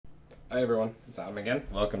Hi everyone, it's Adam again.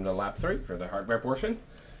 Welcome to Lab 3 for the hardware portion.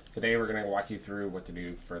 Today we're going to walk you through what to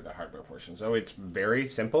do for the hardware portion. So it's very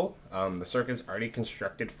simple. The circuit's already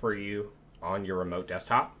constructed for you on your remote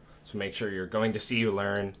desktop. So make sure you're going to See You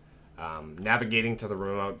Learn, navigating to the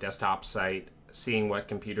remote desktop site, seeing what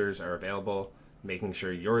computers are available, making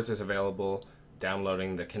sure yours is available,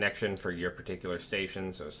 downloading the connection for your particular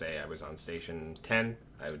station. So say I was on station 10,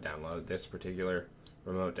 I would download this particular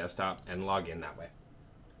remote desktop and log in that way.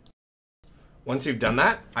 Once you've done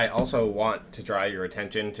that, I also want to draw your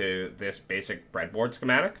attention to this basic breadboard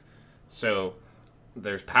schematic. So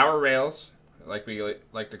there's power rails, like we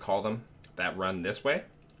like to call them, that run this way,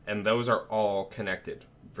 and those are all connected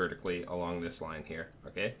vertically along this line here,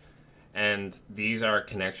 okay? And these are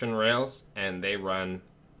connection rails, and they run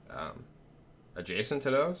adjacent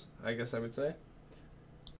to those, I guess I would say.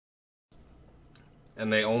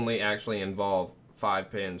 And they only actually involve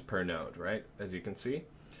 5 pins per node, right, as you can see.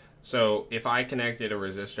 So if I connected a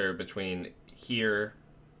resistor between here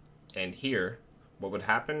and here, what would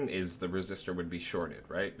happen is the resistor would be shorted,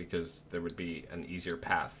 right? Because there would be an easier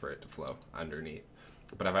path for it to flow underneath.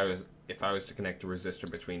 But if I was to connect a resistor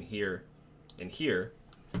between here and here,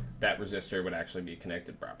 that resistor would actually be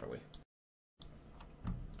connected properly.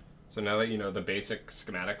 So now that you know the basic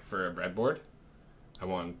schematic for a breadboard, I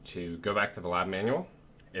want to go back to the lab manual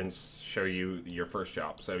and show you your first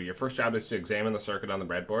job. So your first job is to examine the circuit on the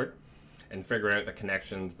breadboard and figure out the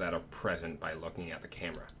connections that are present by looking at the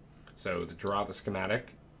camera. So to draw the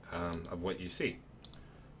schematic of what you see.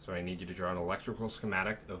 So I need you to draw an electrical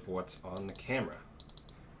schematic of what's on the camera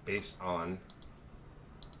based on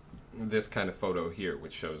this kind of photo here,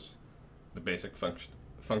 which shows the basic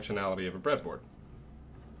functionality of a breadboard.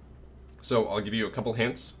 So I'll give you a couple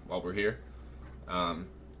hints while we're here.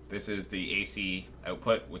 This is the AC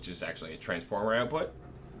output, which is actually a transformer output,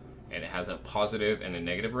 and it has a positive and a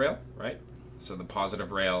negative rail, right? So the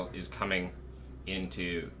positive rail is coming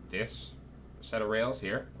into this set of rails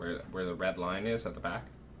here, where the red line is at the back,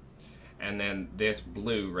 and then this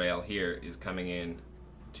blue rail here is coming in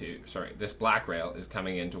to, this black rail is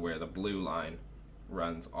coming into where the blue line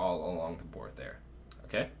runs all along the board there,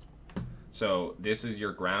 okay? So this is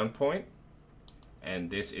your ground point, and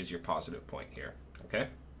this is your positive point here, okay?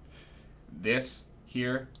 This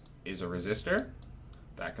here is a resistor,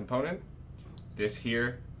 that component. This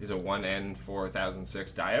here is a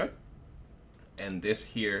 1N4006 diode, and this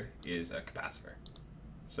here is a capacitor.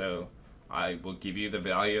 So I will give you the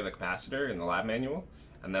value of the capacitor in the lab manual,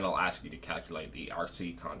 and then I'll ask you to calculate the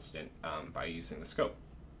RC constant by using the scope.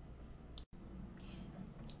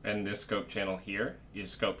 And this scope channel here is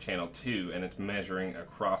scope channel 2, and it's measuring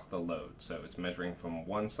across the load. So it's measuring from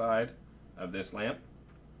one side of this lamp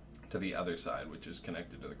to the other side, which is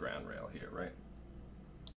connected to the ground rail here, right?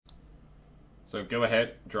 So go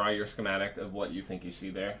ahead, draw your schematic of what you think you see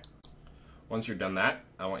there. Once you're done that,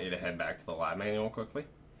 I want you to head back to the lab manual quickly.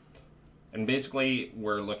 And basically,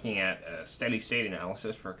 we're looking at a steady state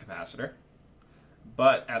analysis for a capacitor,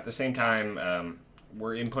 but at the same time,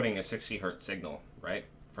 we're inputting a 60 Hertz signal, right,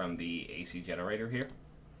 from the AC generator here.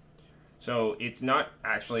 So it's not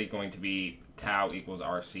actually going to be tau equals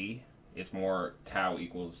RC. It's more tau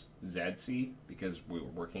equals ZC, because we were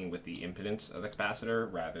working with the impedance of the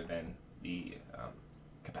capacitor rather than the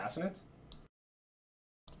capacitance.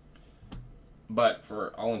 But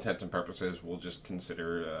for all intents and purposes, we'll just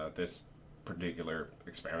consider this particular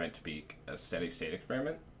experiment to be a steady state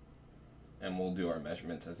experiment, and we'll do our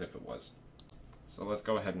measurements as if it was. So let's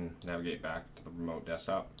go ahead and navigate back to the remote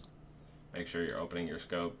desktop. Make sure you're opening your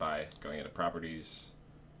scope by going into Properties,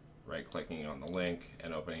 right-clicking on the link,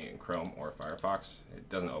 and opening it in Chrome or Firefox. It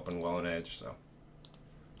doesn't open well in Edge, so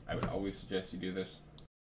I would always suggest you do this.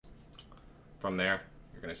 From there,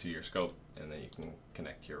 you're going to see your scope, and then you can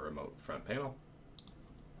connect your remote front panel.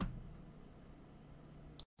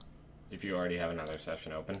 If you already have another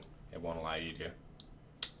session open, it won't allow you to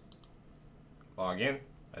log in.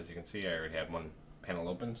 As you can see, I already had one panel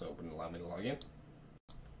open, so it wouldn't allow me to log in.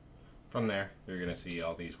 From there, you're going to see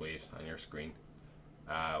all these waves on your screen.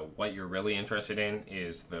 What you're really interested in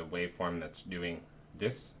is the waveform that's doing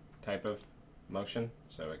this type of motion.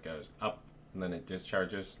 So it goes up and then it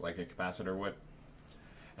discharges like a capacitor would.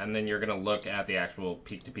 And then you're going to look at the actual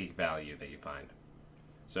peak-to-peak value that you find.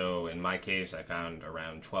 So in my case, I found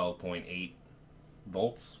around 12.8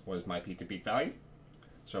 volts was my peak-to-peak value.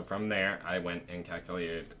 So from there, I went and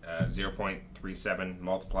calculated 0.37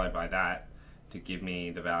 multiplied by that to give me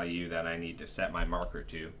the value that I need to set my marker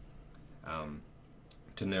to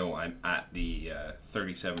know I'm at the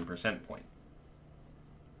 37% point,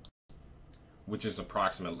 which is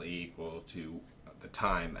approximately equal to the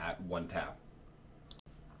time at 1 tau.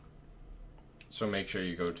 So make sure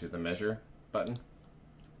you go to the measure button,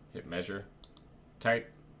 hit measure, type.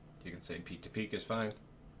 You can say peak to peak is fine.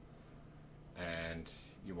 And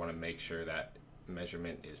you want to make sure that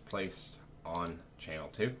measurement is placed on channel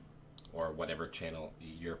 2 or whatever channel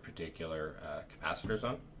your particular capacitor is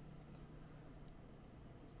on.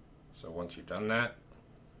 So once you've done that,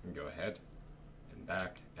 you can go ahead and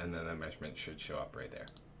back, and then the measurement should show up right there.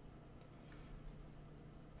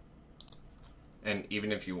 And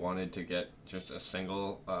even if you wanted to get just a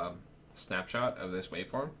single snapshot of this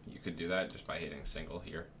waveform, you could do that just by hitting single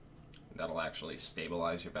here. That'll actually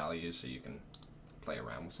stabilize your values so you can play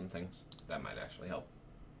around with some things. That might actually help.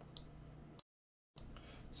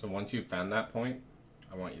 So once you've found that point,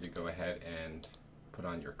 I want you to go ahead and put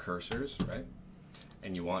on your cursors, right?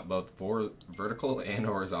 And you want both vertical and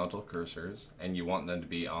horizontal cursors, and you want them to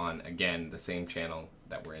be on, again, the same channel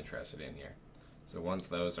that we're interested in here. So once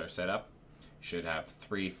those are set up, you should have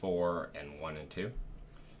 3, 4, and 1 and 2.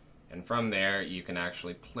 And from there, you can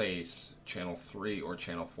actually place channel 3 or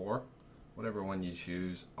channel 4, whatever one you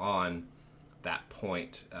choose, on that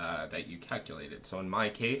point that you calculated. So in my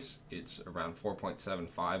case, it's around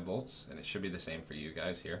 4.75 volts, and it should be the same for you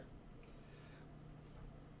guys here.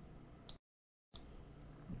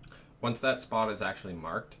 Once that spot is actually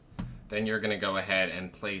marked, then you're going to go ahead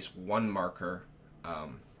and place one marker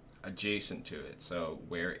adjacent to it. So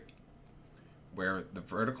where the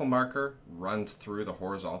vertical marker runs through the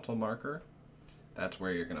horizontal marker, that's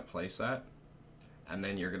where you're going to place that. And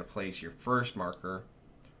then you're going to place your first marker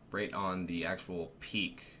right on the actual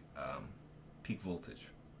peak voltage.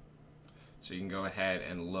 So you can go ahead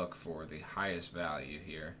and look for the highest value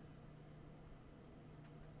here.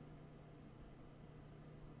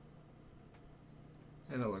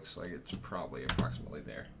 And it looks like it's probably approximately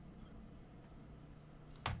there.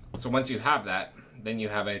 So once you have that, then you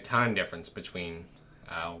have a time difference between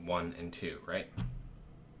 1 and 2, right?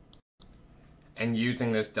 And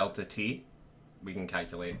using this delta t, we can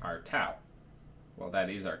calculate our tau. Well, that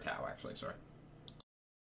is our tau, actually, sorry.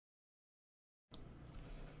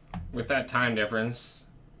 With that time difference,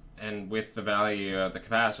 and with the value of the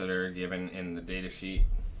capacitor given in the data sheet,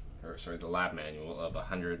 or sorry, the lab manual of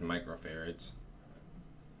 100 microfarads,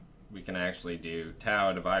 we can actually do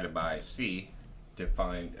tau divided by C to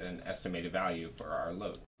find an estimated value for our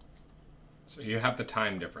load. So you have the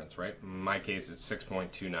time difference, right? In my case, it's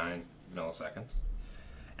 6.29 milliseconds.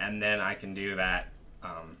 And then I can do that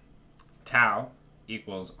tau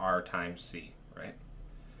equals R times C, right?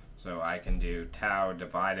 So I can do tau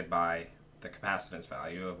divided by the capacitance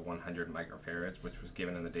value of 100 microfarads, which was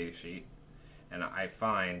given in the data sheet. And I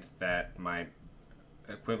find that my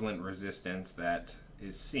equivalent resistance that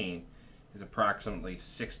is seen is approximately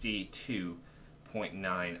 62.9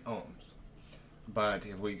 ohms. But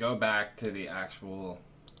if we go back to the actual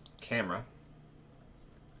camera,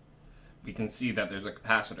 we can see that there's a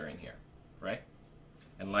capacitor in here, right?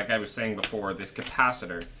 And like I was saying before, this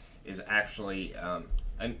capacitor is actually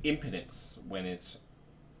an impedance when it's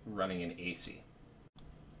running in AC.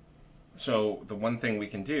 So the one thing we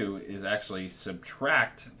can do is actually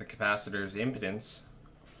subtract the capacitor's impedance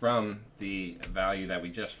from the value that we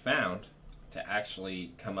just found to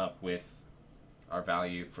actually come up with our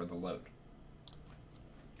value for the load.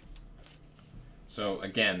 So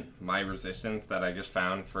again, my resistance that I just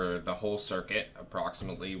found for the whole circuit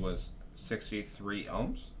approximately was 63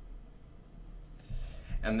 ohms.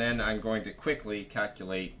 And then I'm going to quickly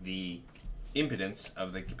calculate the impedance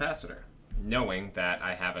of the capacitor, knowing that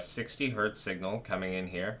I have a 60 hertz signal coming in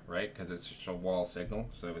here, right? Because it's just a wall signal,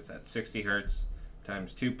 so it's at 60 hertz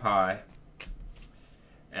times 2 pi,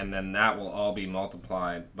 and then that will all be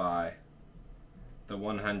multiplied by the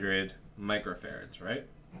 100 microfarads, right?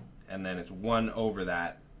 And then it's 1 over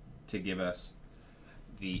that to give us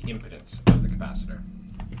the impedance of the capacitor.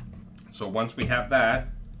 So once we have that,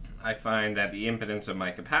 I find that the impedance of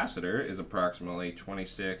my capacitor is approximately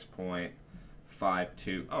 26.52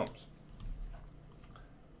 ohms.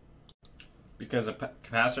 Because a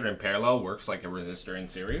capacitor in parallel works like a resistor in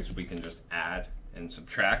series, we can just add and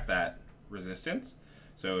subtract that resistance.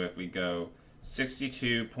 So if we go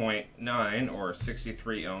 62.9 or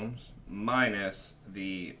 63 ohms minus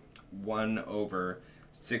the 1 over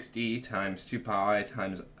 60 times 2 pi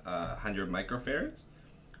times 100 microfarads,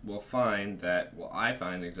 we'll find that, well, I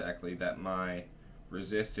find exactly that my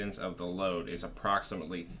resistance of the load is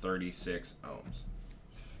approximately 36 ohms.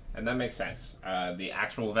 And that makes sense. The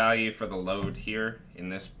actual value for the load here in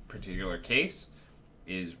this particular case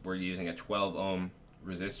is we're using a 12 ohm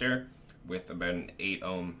resistor with about an 8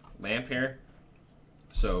 ohm lamp here.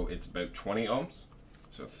 So it's about 20 ohms.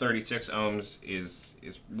 So 36 ohms is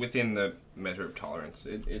within the measure of tolerance.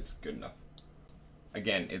 It's good enough.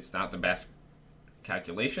 Again, it's not the best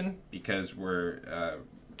calculation because we're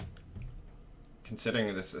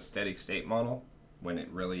considering this a steady state model when it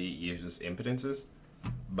really uses impedances.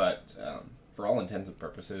 But for all intents and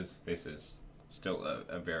purposes, this is still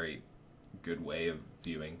a very good way of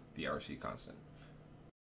viewing the RC constant.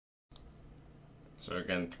 So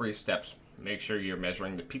again, 3 steps. Make sure you're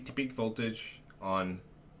measuring the peak-to-peak voltage on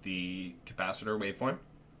the capacitor waveform.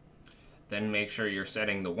 Then make sure you're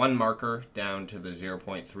setting the 1 marker down to the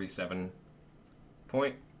 0.37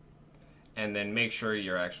 point. And then make sure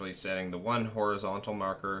you're actually setting the 1 horizontal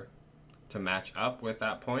marker to match up with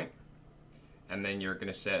that point. And then you're going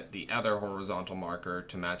to set the other horizontal marker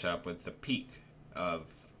to match up with the peak of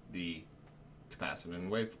the capacitive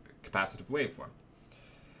waveform.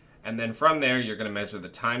 And then from there, you're going to measure the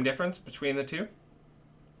time difference between the two.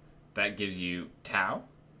 That gives you tau.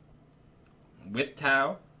 With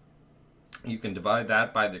tau, you can divide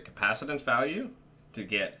that by the capacitance value to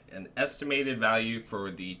get an estimated value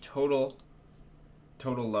for the total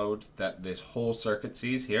load that this whole circuit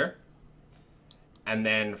sees here. And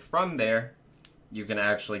then from there, you can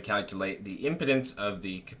actually calculate the impedance of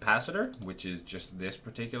the capacitor, which is just this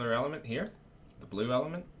particular element here, the blue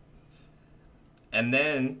element. And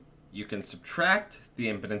then you can subtract the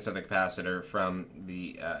impedance of the capacitor from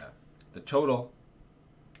the total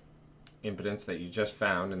impedance that you just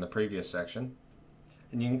found in the previous section.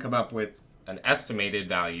 And you can come up with an estimated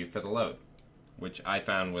value for the load, which I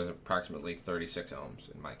found was approximately 36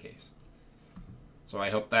 ohms in my case. So I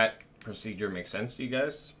hope that procedure makes sense to you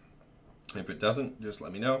guys. If it doesn't, just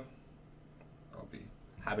let me know. I'll be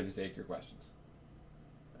happy to take your questions.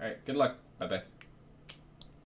 All right, good luck. Bye-bye.